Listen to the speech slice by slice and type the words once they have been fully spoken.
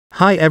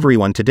Hi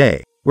everyone,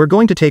 today, we're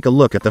going to take a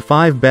look at the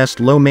 5 best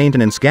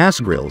low-maintenance gas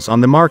grills on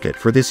the market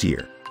for this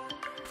year.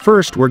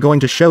 First, we're going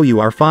to show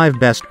you our 5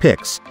 best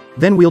picks,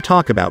 then we'll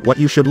talk about what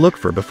you should look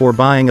for before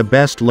buying a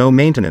best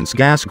low-maintenance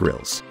gas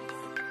grills.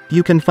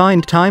 You can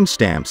find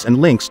timestamps and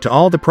links to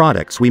all the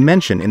products we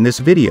mention in this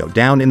video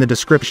down in the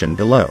description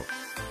below.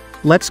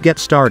 Let's get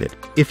started.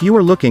 If you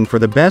are looking for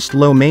the best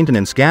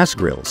low-maintenance gas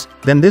grills,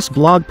 then this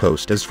blog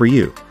post is for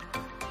you.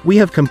 We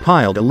have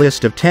compiled a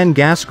list of 10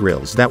 gas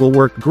grills that will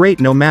work great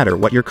no matter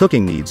what your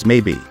cooking needs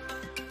may be.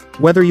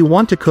 Whether you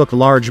want to cook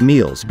large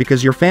meals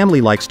because your family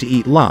likes to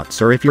eat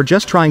lots, or if you're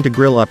just trying to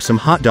grill up some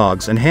hot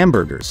dogs and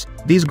hamburgers,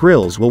 these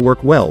grills will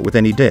work well with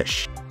any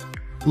dish.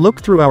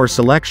 Look through our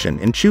selection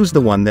and choose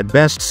the one that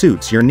best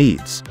suits your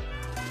needs.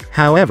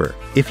 However,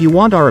 if you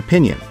want our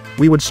opinion,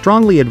 we would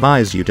strongly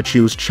advise you to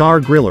choose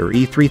Char-Griller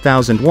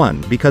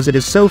E3001 because it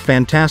is so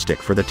fantastic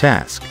for the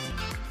task.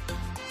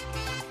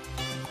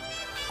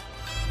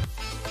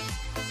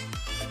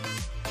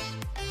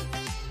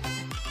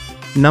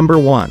 Number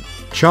 1.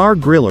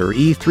 Char-Griller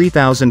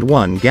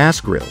E3001 Gas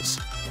Grills.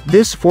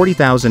 This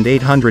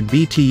 40,800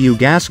 BTU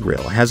gas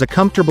grill has a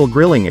comfortable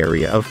grilling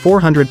area of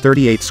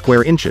 438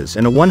 square inches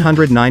and a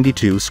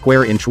 192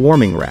 square inch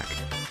warming rack.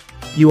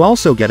 You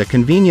also get a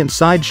convenient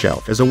side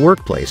shelf as a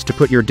workplace to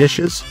put your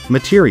dishes,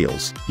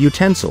 materials,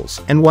 utensils,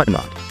 and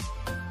whatnot.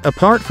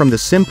 Apart from the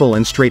simple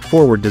and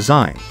straightforward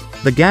design,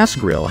 the gas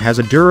grill has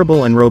a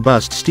durable and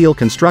robust steel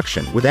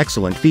construction with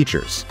excellent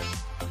features.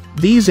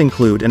 These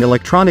include an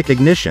electronic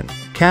ignition,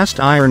 cast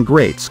iron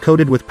grates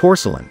coated with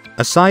porcelain,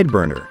 a side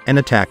burner, and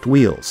attacked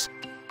wheels.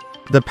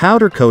 The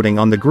powder coating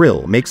on the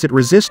grill makes it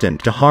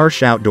resistant to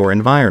harsh outdoor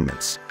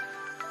environments.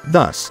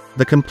 Thus,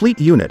 the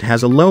complete unit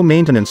has a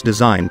low-maintenance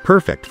design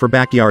perfect for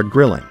backyard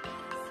grilling.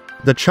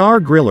 The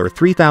Char-Griller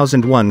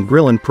E3001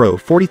 Grill & Pro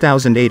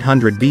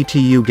 40,800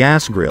 BTU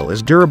gas grill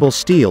is durable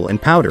steel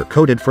and powder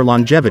coated for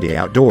longevity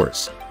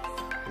outdoors.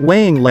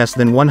 Weighing less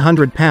than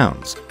 100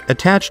 pounds,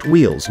 attached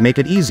wheels make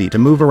it easy to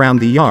move around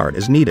the yard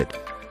as needed.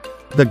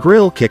 The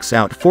grill kicks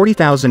out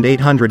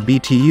 40,800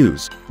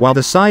 BTUs, while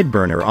the side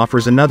burner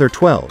offers another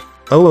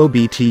 12,000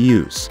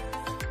 BTUs.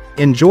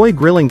 Enjoy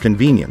grilling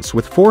convenience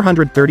with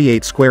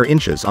 438 square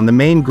inches on the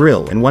main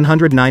grill and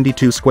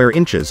 192 square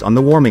inches on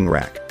the warming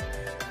rack.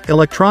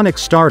 Electronic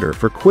starter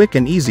for quick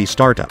and easy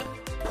startup.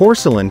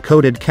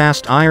 Porcelain-coated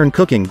cast iron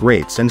cooking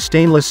grates and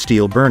stainless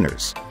steel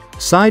burners.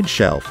 Side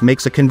shelf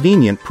makes a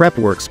convenient prep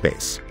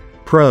workspace.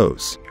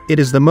 Pros. It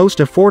is the most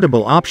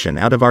affordable option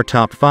out of our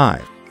top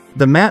 5.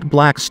 The matte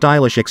black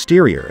stylish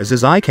exterior is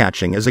as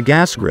eye-catching as a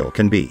gas grill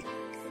can be.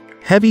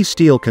 Heavy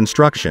steel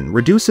construction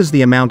reduces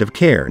the amount of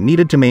care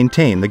needed to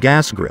maintain the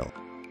gas grill.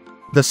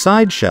 The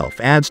side shelf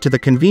adds to the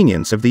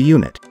convenience of the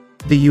unit.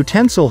 The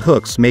utensil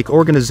hooks make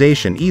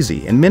organization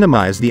easy and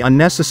minimize the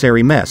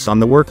unnecessary mess on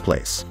the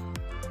workplace.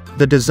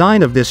 The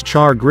design of this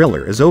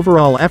Char-Griller is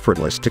overall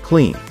effortless to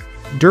clean.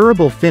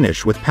 Durable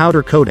finish with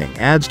powder coating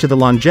adds to the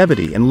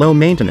longevity and low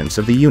maintenance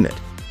of the unit.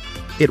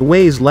 It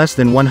weighs less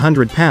than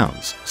 100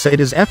 pounds, so it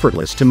is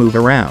effortless to move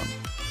around.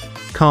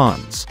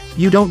 Cons.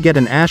 You don't get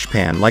an ash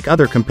pan like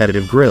other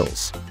competitive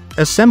grills.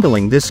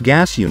 Assembling this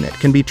gas unit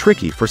can be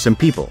tricky for some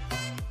people.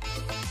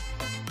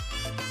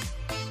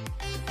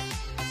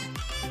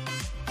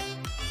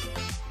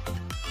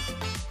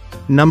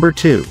 Number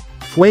 2.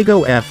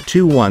 Fuego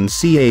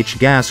F21C-H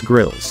Gas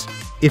Grills.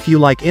 If you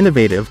like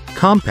innovative,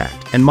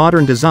 compact, and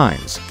modern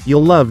designs,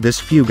 you'll love this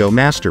Fuego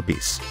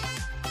masterpiece.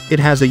 It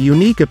has a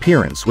unique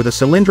appearance with a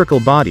cylindrical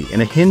body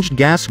and a hinged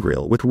gas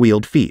grill with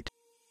wheeled feet.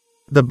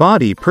 The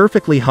body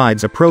perfectly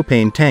hides a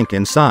propane tank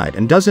inside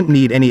and doesn't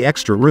need any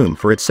extra room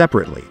for it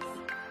separately.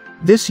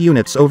 This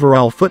unit's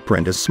overall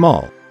footprint is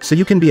small, so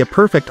you can be a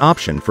perfect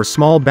option for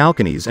small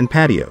balconies and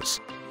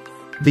patios.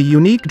 The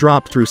unique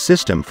drop-through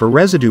system for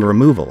residue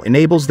removal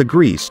enables the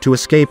grease to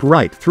escape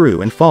right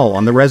through and fall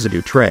on the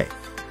residue tray.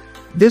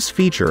 This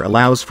feature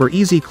allows for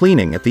easy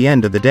cleaning at the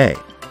end of the day.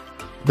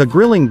 The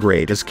grilling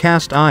grate is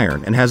cast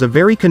iron and has a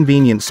very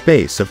convenient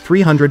space of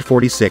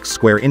 346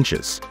 square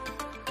inches.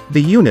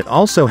 The unit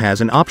also has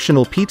an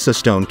optional pizza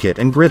stone kit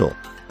and griddle.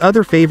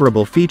 Other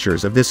favorable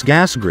features of this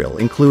gas grill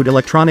include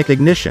electronic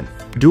ignition,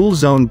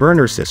 dual-zone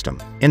burner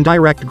system,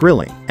 indirect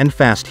grilling, and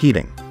fast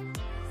heating.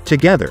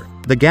 Together,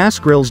 the gas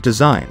grill's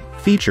design,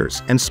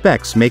 features, and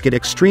specs make it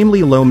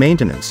extremely low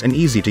maintenance and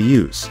easy to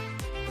use.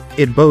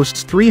 It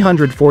boasts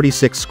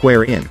 346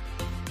 square inches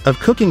of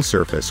cooking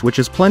surface, which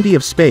is plenty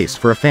of space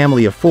for a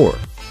family of 4,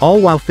 all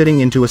while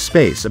fitting into a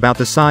space about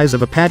the size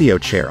of a patio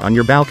chair on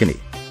your balcony.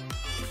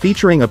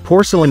 Featuring a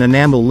porcelain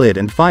enamel lid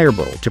and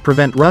firebowl to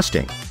prevent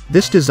rusting,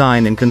 this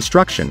design and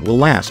construction will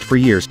last for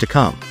years to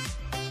come.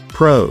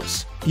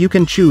 Pros. You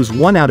can choose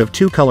one out of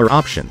 2 color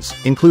options,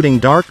 including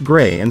dark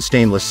gray and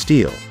stainless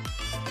steel.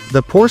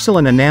 The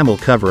porcelain enamel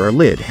cover or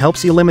lid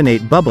helps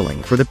eliminate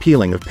bubbling for the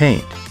peeling of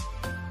paint.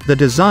 The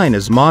design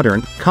is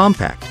modern,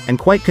 compact, and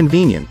quite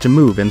convenient to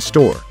move and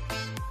store.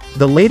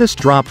 The latest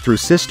drop-through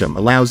system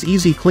allows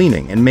easy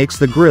cleaning and makes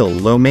the grill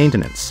low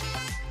maintenance.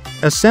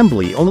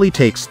 Assembly only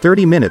takes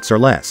 30 minutes or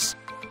less.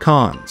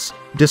 Cons.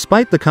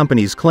 Despite the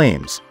company's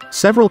claims,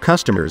 Several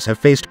customers have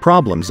faced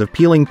problems of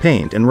peeling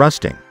paint and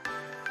rusting.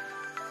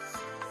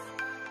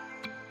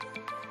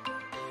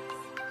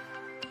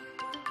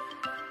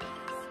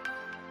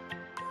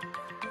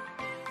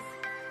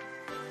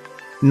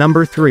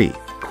 Number 3.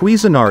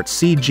 Cuisinart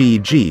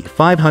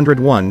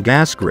CGG-501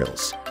 Gas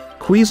Grills.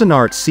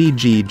 Cuisinart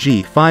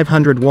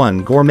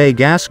CGG-501 Gourmet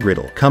Gas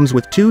Griddle comes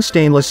with 2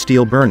 stainless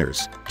steel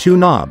burners, 2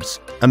 knobs,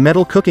 a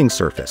metal cooking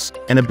surface,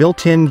 and a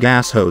built-in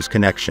gas hose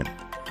connection.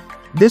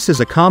 This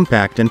is a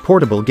compact and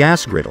portable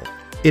gas griddle.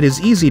 It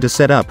is easy to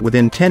set up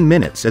within 10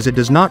 minutes as it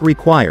does not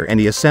require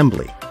any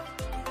assembly.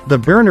 The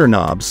burner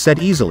knobs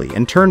set easily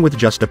and turn with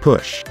just a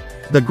push.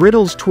 The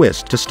griddle's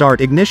twist to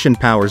start ignition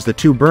powers the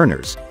 2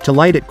 burners, to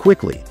light it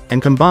quickly,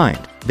 and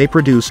combined, they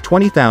produce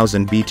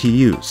 20,000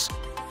 BTUs.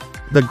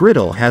 The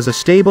griddle has a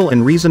stable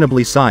and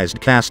reasonably sized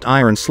cast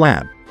iron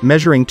slab,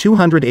 measuring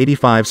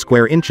 285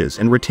 square inches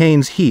and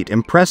retains heat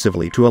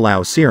impressively to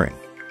allow searing.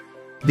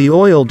 The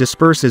oil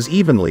disperses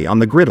evenly on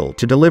the griddle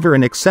to deliver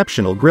an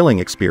exceptional grilling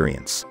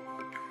experience.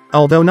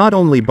 Although not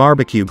only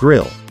barbecue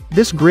grill,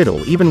 this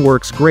griddle even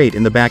works great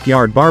in the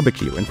backyard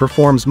barbecue and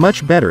performs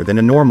much better than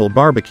a normal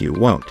barbecue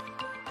won't.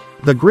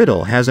 The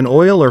griddle has an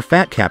oil or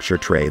fat capture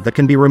tray that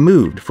can be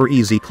removed for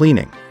easy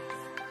cleaning.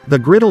 The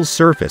griddle's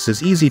surface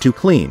is easy to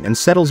clean and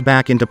settles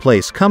back into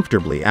place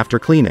comfortably after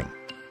cleaning.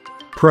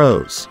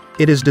 Pros: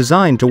 it is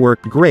designed to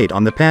work great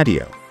on the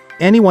patio.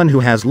 Anyone who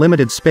has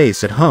limited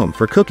space at home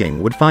for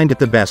cooking would find it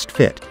the best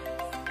fit.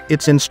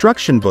 Its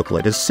instruction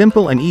booklet is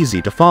simple and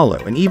easy to follow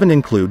and even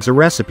includes a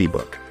recipe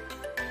book.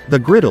 The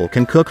griddle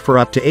can cook for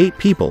up to 8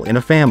 people in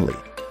a family.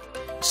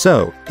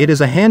 So, it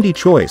is a handy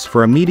choice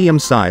for a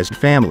medium-sized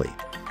family.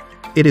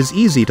 It is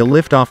easy to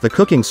lift off the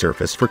cooking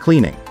surface for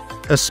cleaning.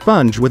 A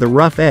sponge with a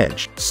rough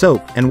edge,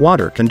 soap, and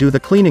water can do the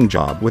cleaning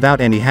job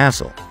without any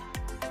hassle.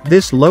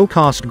 This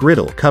low-cost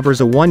griddle covers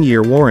a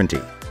 1-year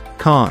warranty.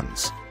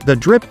 Cons: the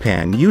drip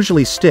pan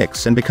usually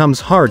sticks and becomes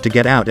hard to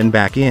get out and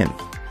back in.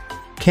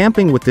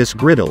 Camping with this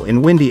griddle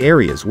in windy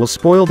areas will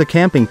spoil the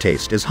camping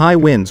taste as high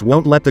winds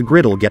won't let the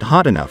griddle get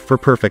hot enough for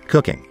perfect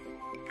cooking.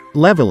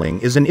 Leveling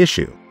is an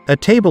issue. A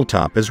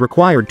tabletop is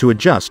required to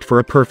adjust for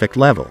a perfect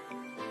level.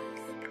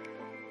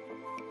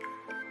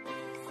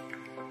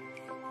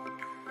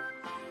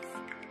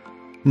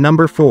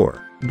 Number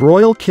 4.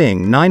 Broil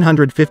King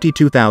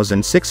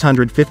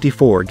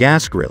 952654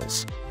 Gas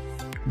Grills.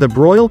 The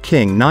Broil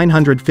King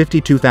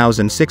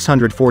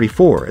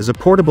 952644 is a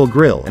portable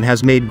grill and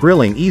has made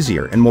grilling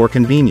easier and more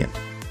convenient.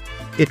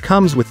 It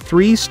comes with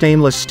 3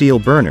 stainless steel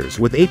burners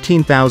with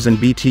 18,000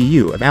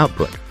 BTU of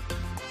output.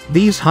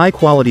 These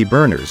high-quality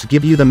burners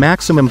give you the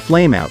maximum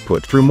flame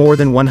output through more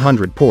than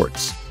 100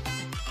 ports.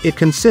 It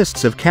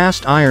consists of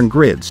cast iron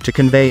grids to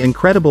convey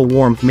incredible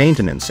warmth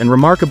maintenance and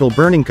remarkable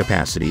burning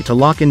capacity to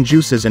lock in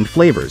juices and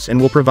flavors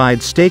and will provide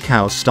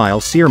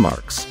steakhouse-style sear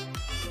marks.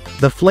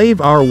 The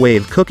Flav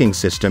R-Wave cooking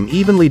system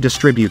evenly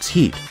distributes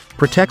heat,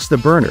 protects the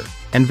burner,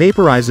 and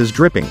vaporizes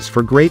drippings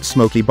for great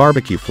smoky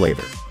barbecue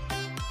flavor.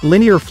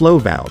 Linear flow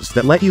valves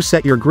that let you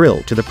set your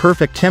grill to the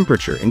perfect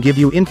temperature and give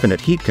you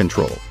infinite heat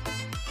control.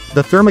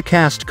 The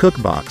Thermocast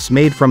cookbox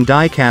made from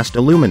die-cast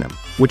aluminum,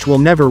 which will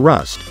never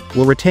rust,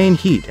 will retain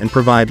heat and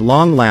provide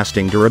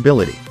long-lasting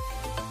durability.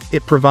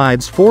 It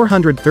provides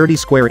 430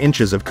 square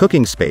inches of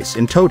cooking space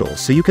in total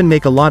so you can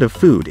make a lot of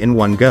food in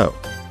one go.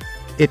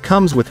 It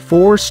comes with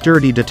 4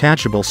 sturdy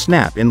detachable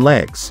snap-in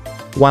legs.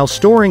 While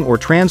storing or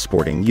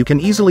transporting, you can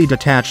easily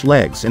detach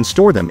legs and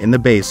store them in the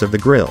base of the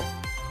grill.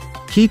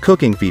 Key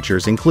cooking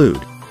features include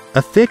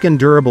a thick and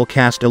durable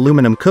cast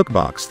aluminum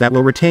cookbox that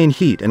will retain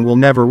heat and will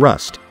never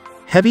rust,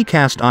 heavy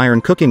cast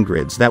iron cooking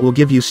grids that will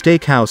give you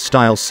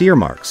steakhouse-style sear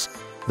marks,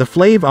 the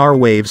Flav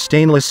R-Wave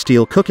stainless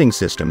steel cooking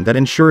system that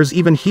ensures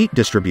even heat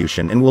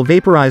distribution and will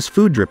vaporize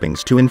food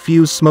drippings to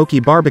infuse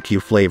smoky barbecue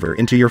flavor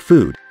into your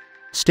food,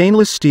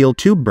 stainless steel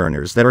tube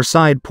burners that are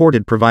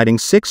side-ported providing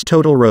 6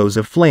 total rows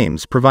of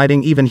flames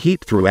providing even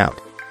heat throughout,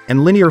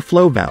 and linear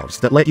flow valves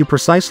that let you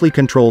precisely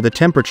control the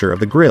temperature of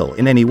the grill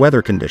in any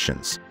weather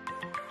conditions.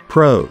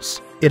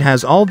 Pros: it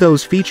has all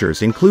those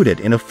features included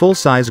in a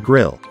full-size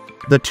grill.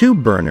 The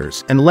tube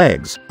burners and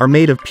legs are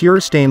made of pure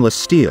stainless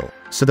steel,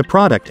 so the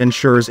product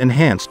ensures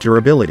enhanced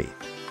durability.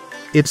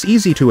 It's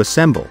easy to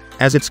assemble,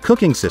 as its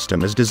cooking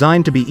system is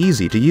designed to be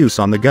easy to use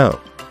on the go.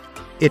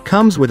 It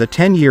comes with a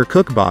 10-year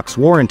cookbox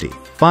warranty,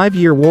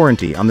 5-year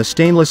warranty on the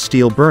stainless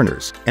steel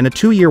burners, and a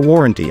 2-year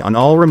warranty on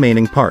all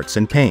remaining parts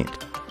and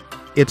paint.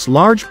 Its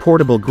large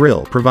portable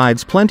grill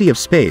provides plenty of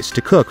space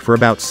to cook for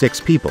about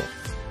 6 people.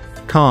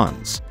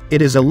 Cons: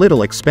 it is a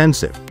little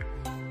expensive.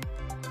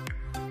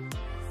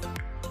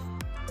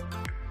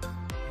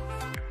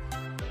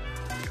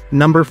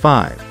 Number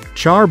 5.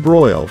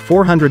 Char-Broil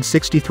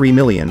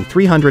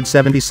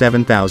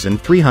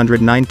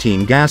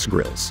 463,377,319 Gas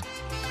Grills.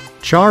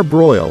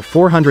 Char-Broil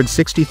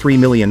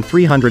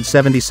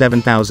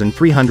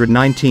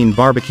 463,377,319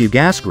 Barbecue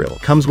Gas Grill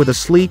comes with a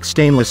sleek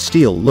stainless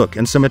steel look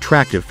and some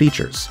attractive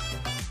features.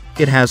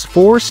 It has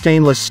 4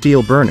 stainless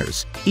steel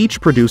burners, each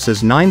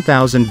produces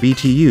 9,000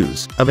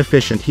 BTUs of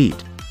efficient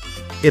heat.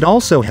 It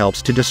also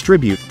helps to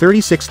distribute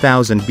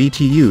 36,000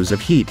 BTUs of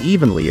heat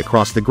evenly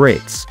across the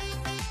grates.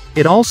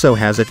 It also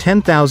has a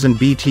 10,000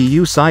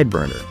 BTU side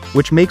burner,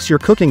 which makes your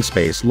cooking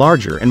space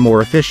larger and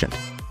more efficient.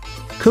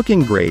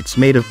 Cooking grates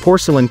made of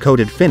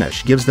porcelain-coated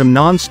finish gives them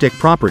non-stick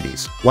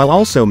properties, while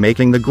also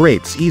making the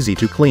grates easy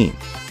to clean.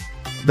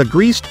 The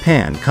greased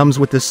pan comes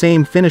with the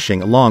same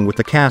finishing along with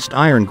the cast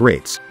iron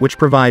grates, which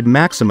provide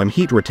maximum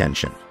heat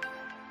retention.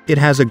 It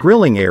has a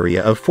grilling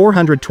area of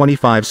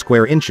 425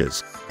 square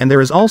inches, and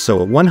there is also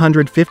a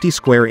 150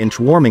 square inch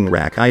warming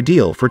rack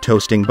ideal for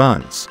toasting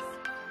buns.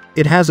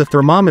 It has a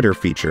thermometer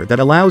feature that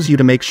allows you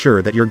to make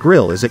sure that your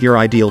grill is at your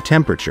ideal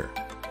temperature.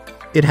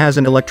 It has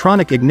an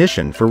electronic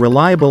ignition for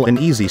reliable and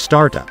easy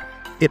startup.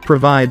 It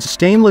provides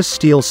stainless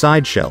steel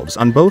side shelves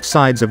on both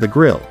sides of the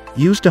grill,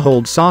 used to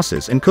hold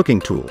sauces and cooking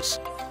tools.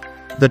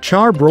 The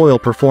Char-Broil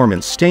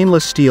Performance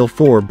stainless steel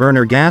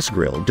 4-burner gas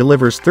grill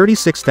delivers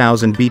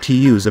 36,000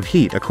 BTUs of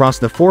heat across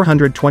the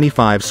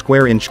 425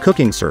 square inch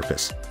cooking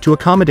surface, to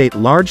accommodate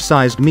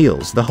large-sized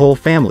meals the whole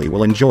family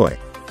will enjoy.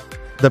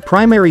 The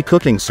primary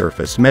cooking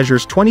surface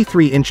measures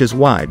 23 inches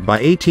wide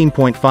by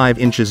 18.5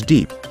 inches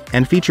deep,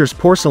 and features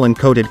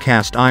porcelain-coated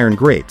cast iron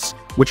grates,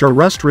 which are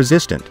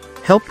rust-resistant,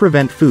 help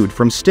prevent food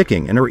from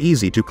sticking and are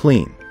easy to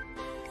clean.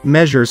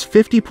 Measures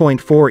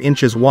 50.4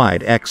 inches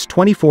wide x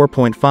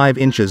 24.5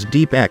 inches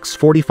deep x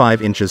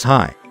 45 inches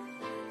high.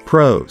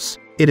 Pros: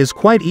 it is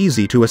quite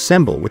easy to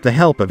assemble with the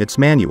help of its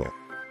manual.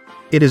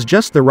 It is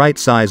just the right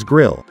size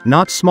grill,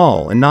 not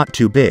small and not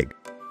too big.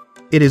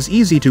 It is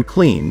easy to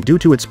clean due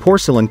to its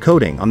porcelain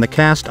coating on the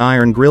cast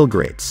iron grill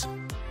grates.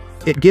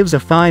 It gives a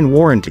fine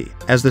warranty,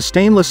 as the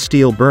stainless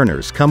steel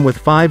burners come with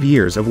 5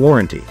 years of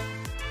warranty.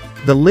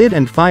 The lid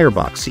and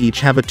firebox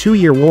each have a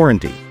 2-year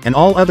warranty, and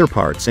all other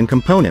parts and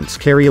components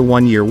carry a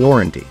 1-year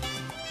warranty.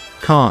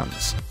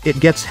 Cons: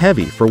 it gets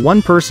heavy for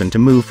one person to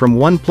move from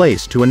one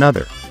place to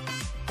another.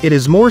 It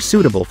is more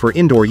suitable for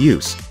indoor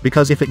use,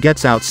 because if it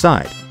gets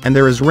outside, and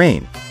there is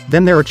rain,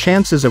 then there are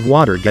chances of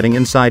water getting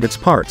inside its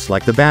parts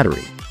like the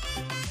battery.